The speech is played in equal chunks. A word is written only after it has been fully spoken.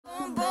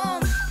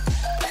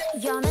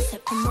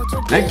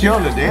They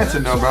killing the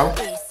dancing though, bro.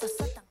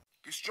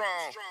 Be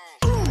strong.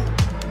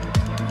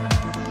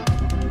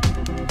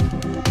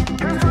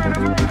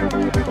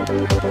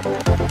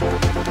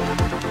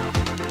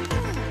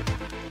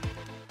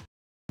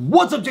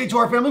 What's up,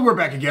 J2R family? We're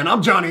back again.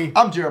 I'm Johnny.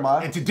 I'm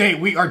Jeremiah. And today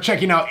we are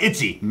checking out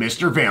ITZY,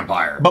 Mr.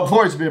 Vampire. But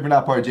before it's if you're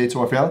not part of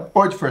J2R family,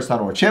 or it's your first time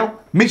on our channel,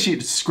 make sure you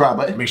hit the subscribe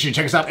button. Make sure you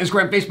check us out on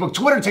Instagram, Facebook,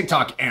 Twitter,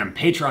 TikTok, and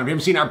Patreon. If you haven't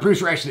seen our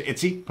previous reaction to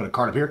ITZY, put a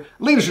card up here.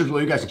 Link in the description below.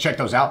 You guys can check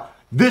those out.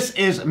 This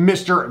is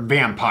Mr.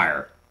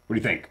 Vampire. What do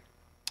you think?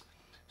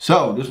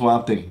 So, this is what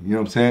I'm thinking, you know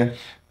what I'm saying?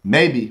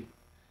 Maybe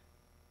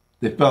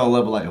they fell in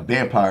love with like a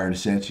vampire in a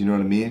sense, you know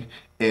what I mean?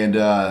 And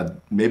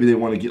maybe they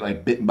want to get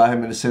like bitten by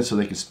him in a sense so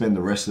they can spend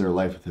the rest of their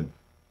life with him.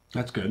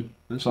 That's good.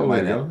 That's something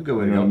like that. Good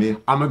way to You know go. what I mean?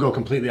 I'm going to go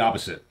completely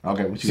opposite.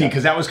 Okay, what you See, got?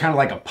 because that was kind of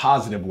like a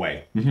positive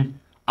way. I'm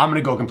going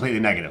to go completely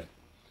negative.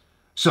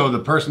 So the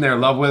person they're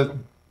in love with,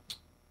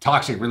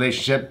 toxic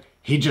relationship,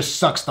 he just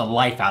sucks the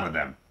life out of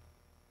them.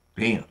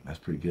 Damn, that's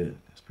pretty good.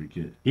 That's pretty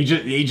good. He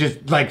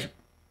just like,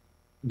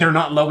 they're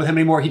not in love with him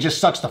anymore. He just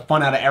sucks the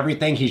fun out of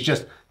everything. He's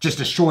just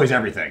destroys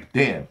everything.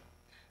 Damn.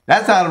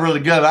 That sounded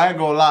really good. I ain't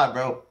gonna lie,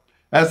 bro.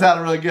 That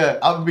sounded really good.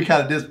 I'm gonna be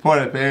kind of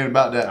disappointed if it ain't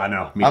about that. I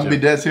know, me I'm too. gonna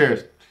be dead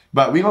serious.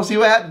 But we gonna see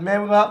what happens,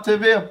 man. We're gonna hop to the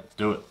video. Let's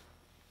do it.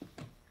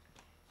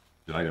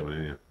 You like that one,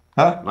 didn't you?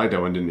 Huh? You like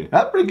that one, didn't you?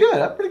 That's pretty good.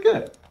 That's pretty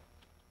good.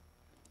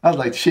 I was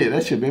like, shit,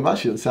 that shit made my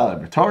shit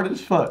sound like retarded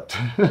as fuck.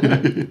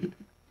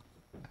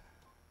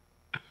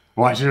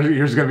 Watch,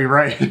 yours is gonna be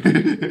right.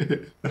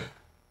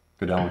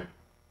 Go down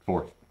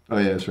 4. Oh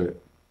yeah, that's right.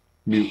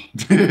 Mute.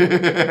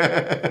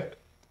 Here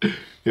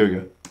we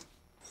go.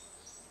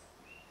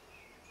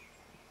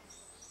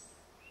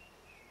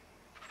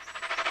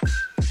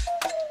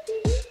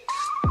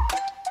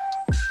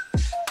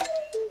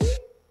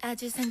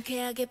 아주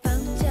상쾌하게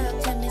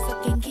번쩍 잠에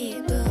섞인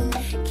기분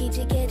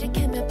기지개를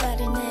켜며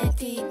발을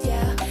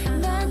내디뎌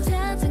넌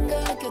찾은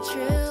걸까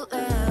true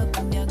love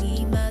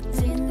분명히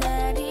멋진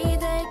날이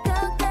될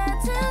것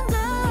같은 걸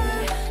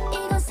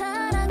이건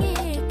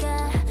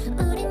사랑일까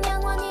우린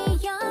영원히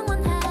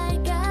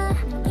영원할까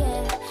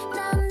yeah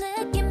넌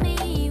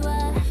느낌이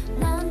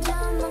와넌 좀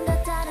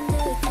뭔가 다른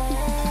듯해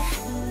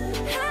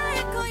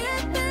하얗고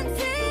예쁜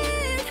티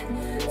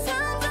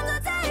점점 더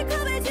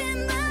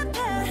달콤해진 맘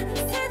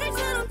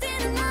새들처럼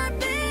뛰는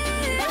날빛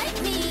Like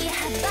me,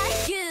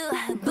 like you,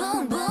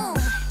 boom boom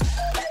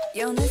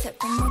여는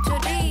새콤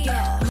모조리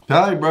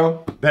Tell you,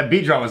 bro. That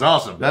beat drop was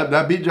awesome.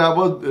 That beat drop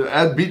was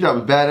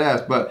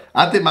badass, but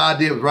I think my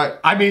idea was right.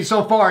 I mean,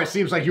 so far it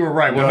seems like you were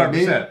right, 100%. You know what I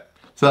mean?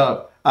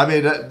 So I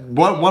mean,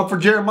 one for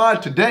Jeremiah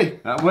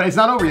today. Well, it's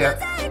not over yet.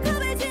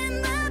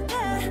 달콤해진 맘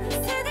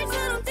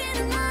새들처럼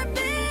뛰는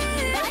날빛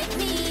Like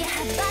me,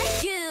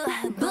 like you,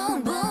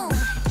 boom boom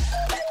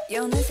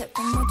여는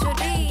새콤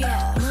모조리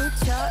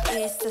묻혀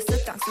있었어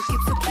땅속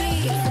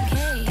깊숙이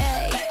에이,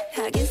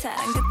 하긴 사랑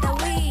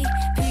그따위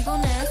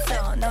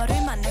피곤했어 너를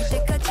만날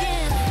때까진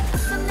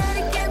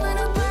나를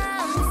깨물어봐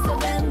Mr.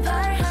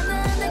 Vampire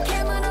하나하나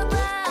깨물어봐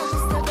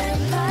Mr.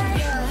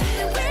 Vampire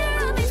We're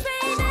always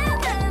fading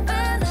heaven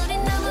우린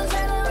너무 잘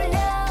어울려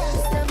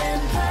Mr.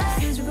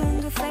 Vampire 죽은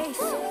그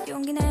face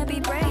용기 내 be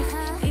brave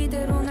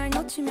이대로 날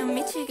놓치면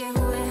미치게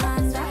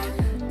후회한다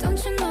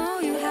Don't you know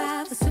you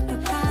have the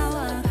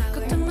superpower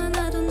걱정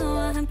많아도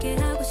너와 함께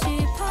하고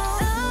싶어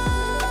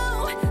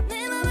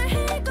내 맘을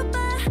힐거봐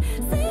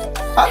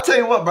I'll tell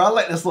you what, bro. I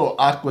like this little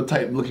aqua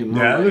type looking.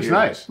 Yeah, it looks here.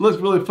 nice. Looks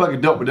really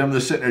fucking dope with them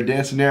just sitting there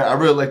dancing there. I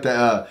really like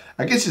that.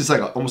 I guess it's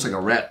like almost like a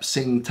rap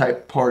sing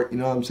type part. You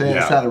know what I'm saying?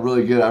 Yeah. It sounded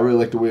really good. I really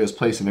like the way it was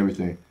placed and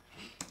everything.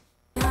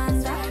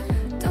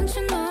 Don't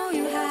you know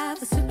you have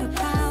the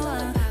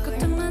superpower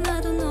걱정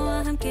많아도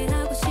너와 함께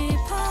하고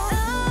싶어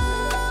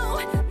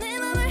내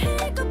맘을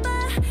힐거봐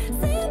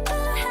simple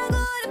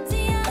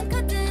어렵지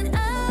않거든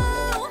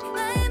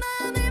나의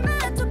마음을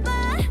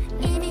맞춰봐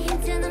이미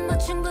힌트는 뭐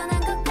충분한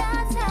것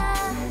같아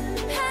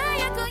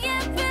하얗고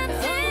예쁜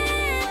티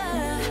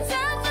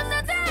점점 더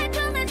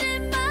달콤해진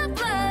my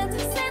blood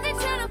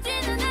새들처럼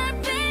뛰는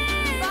날빛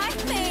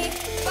Like me,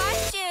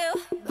 like you,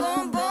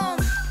 boom boom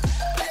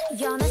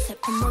연애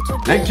새콤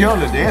모조리 They killing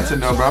the dancing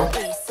though, bro.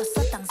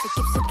 있었어 땅속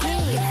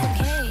깊숙이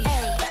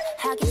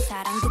하긴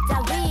사랑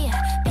그따위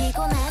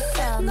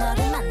피곤했어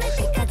너를 만날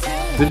때까지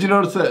Did you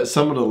notice that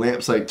some of the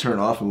lamps like turn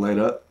off and light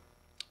up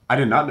I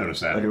did not notice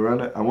that. like around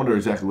it? I wonder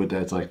exactly what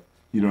that's like.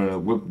 You know,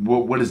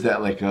 what does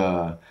that like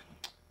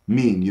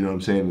mean? You know what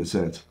I'm saying in a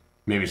sense.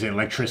 Maybe it's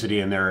electricity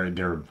in their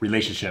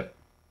relationship.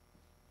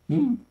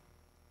 Not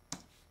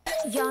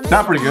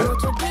pretty good.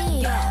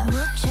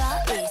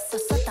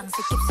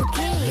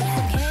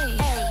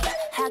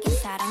 하긴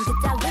사랑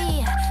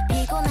그따위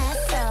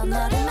피곤했어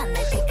너를 만날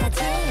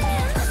때까지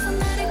어서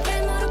나를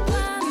깨물어봐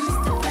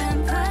Mr.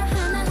 Vampire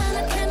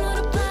하나하나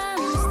깨물어봐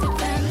Mr.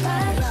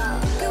 Vampire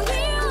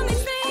We're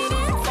always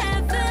fading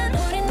heaven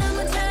우린 너무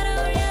잘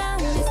어울려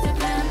Mr.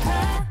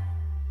 Vampire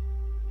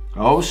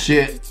Oh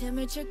shit.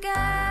 춤을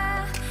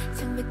출까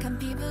창백한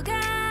피부가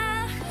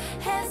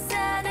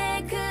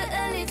햇살에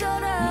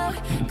그을리도록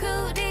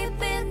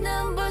구릿빛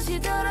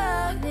눈부시도록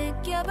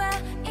느껴봐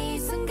이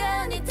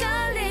순간이 더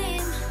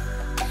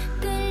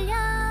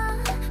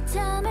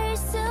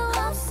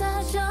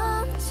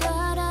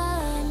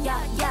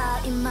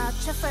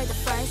맞춰 for the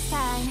first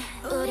time.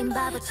 우린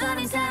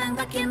바보처럼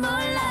사랑밖에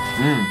몰라.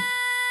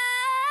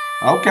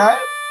 Okay.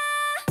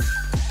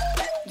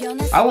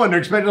 I wasn't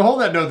expecting to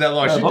hold that note that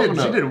long.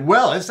 Yeah, She did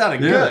well. It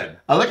sounded good.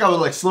 I like how it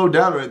like slowed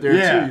down right there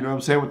Yeah. too. You know what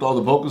I'm saying, with all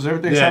the vocals and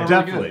everything. Yeah, It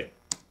sounded definitely.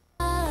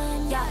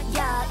 Really Yeah,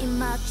 yeah, 이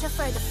맞춰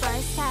for the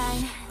first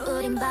time.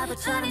 우린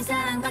바보처럼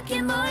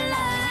사랑밖에 몰라.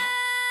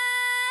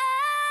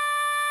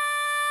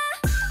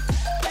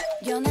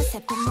 연애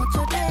세포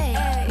모조리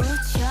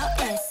묻혀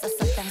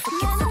있었어 땅속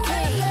깊숙이.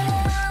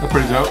 That's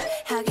pretty dope.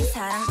 하긴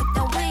사랑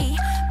따위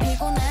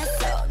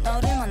피곤했어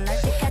너를 만날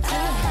때까지.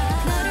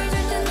 너를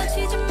절대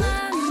놓치지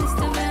마,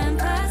 Mr.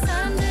 Vampire.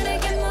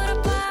 사람들에게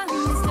물어봐,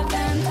 Mr.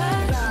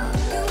 Vampire.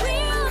 We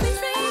always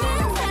reign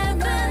in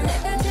heaven.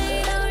 내가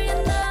제일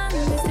어울린다,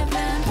 Mr.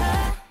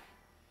 Vampire.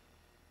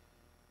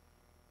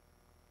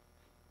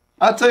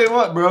 I'll tell you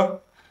what,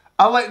 bro.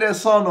 I like that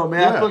song though,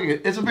 man. I Yeah. feel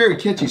like it's a very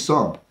catchy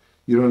song.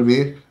 You know what I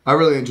mean? I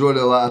really enjoyed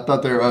it a lot. I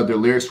thought their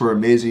lyrics were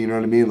amazing. You know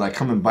what I mean? Like,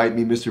 come and bite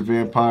me, Mr.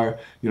 Vampire.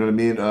 You know what I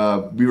mean?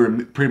 We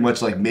were pretty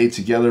much like made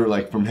together,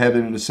 like from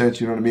heaven in a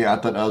sense. You know what I mean? I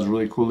thought that was a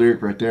really cool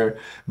lyric right there.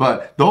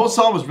 But the whole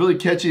song was really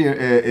catchy,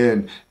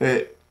 and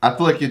I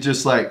feel like it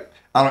just like,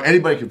 I don't know,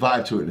 anybody can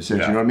vibe to it in a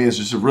sense. Yeah. You know what I mean? It's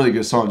just a really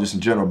good song just in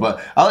general. But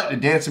I like the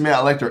dancing, man. I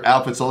like their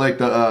outfits. I like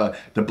the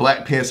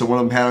black pants that one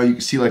of them had on. You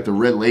can see like the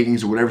red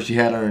leggings or whatever she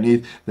had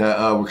underneath that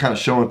were kind of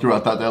showing through. I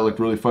thought that looked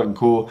really fucking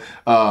cool.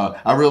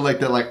 I really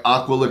like that like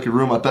aqua looking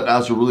room. I thought that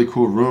was a really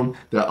cool room,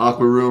 that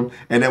aqua room.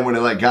 And then when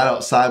it like got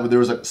outside, where there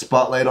was like a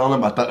spotlight on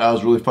them, I thought that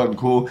was really fucking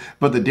cool.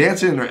 But the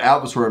dancing and their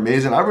outfits were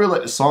amazing. I really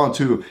like the song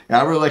too. And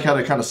I really like how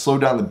they kind of slowed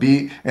down the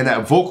beat, and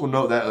that vocal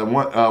note that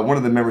one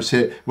of the members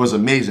hit was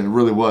amazing. It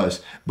really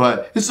was.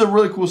 But it's a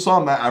really cool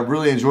song, man. I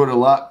really enjoyed it a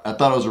lot. I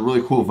thought it was a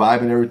really cool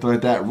vibe and everything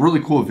like that. Really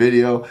cool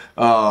video.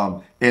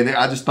 And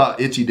I just thought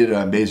ITZY did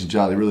an amazing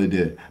job. They really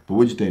did. But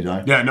what'd you think,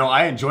 John? Yeah, no,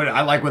 I enjoyed it.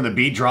 I like when the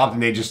beat dropped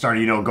and they just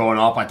started, going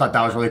off. I thought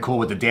that was really cool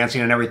with the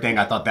dancing and everything.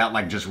 I thought that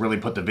like just really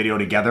put the video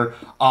together.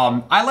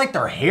 I like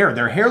their hair.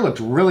 Their hair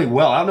looked really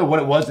well. I don't know what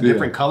it was, the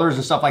different colors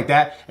and stuff like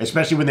that,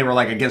 especially when they were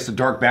like against the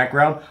dark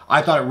background.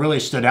 I thought it really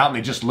stood out and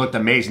they just looked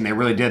amazing. They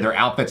really did, their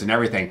outfits and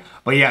everything.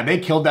 But yeah, they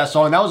killed that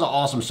song. That was an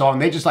awesome song.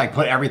 They just like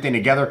put everything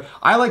together.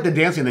 I like the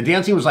dancing. The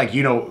dancing was like,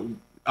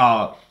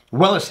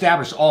 well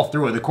established all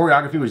through it. The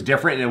choreography was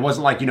different, and it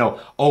wasn't like,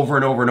 over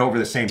and over and over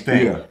the same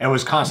thing. Yeah. It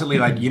was constantly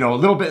like, a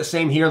little bit the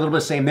same here, a little bit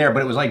the same there,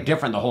 but it was like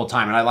different the whole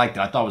time, and I liked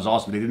it. I thought it was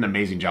awesome. They did an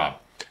amazing job.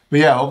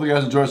 But yeah, hopefully you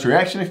guys enjoyed this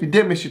reaction. If you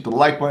did, make sure you hit the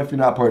like button. If you're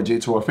not part of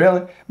J2R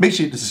family, make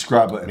sure you hit the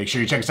subscribe button. Make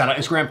sure you check us out on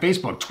Instagram,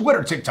 Facebook,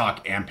 Twitter,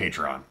 TikTok, and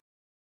Patreon.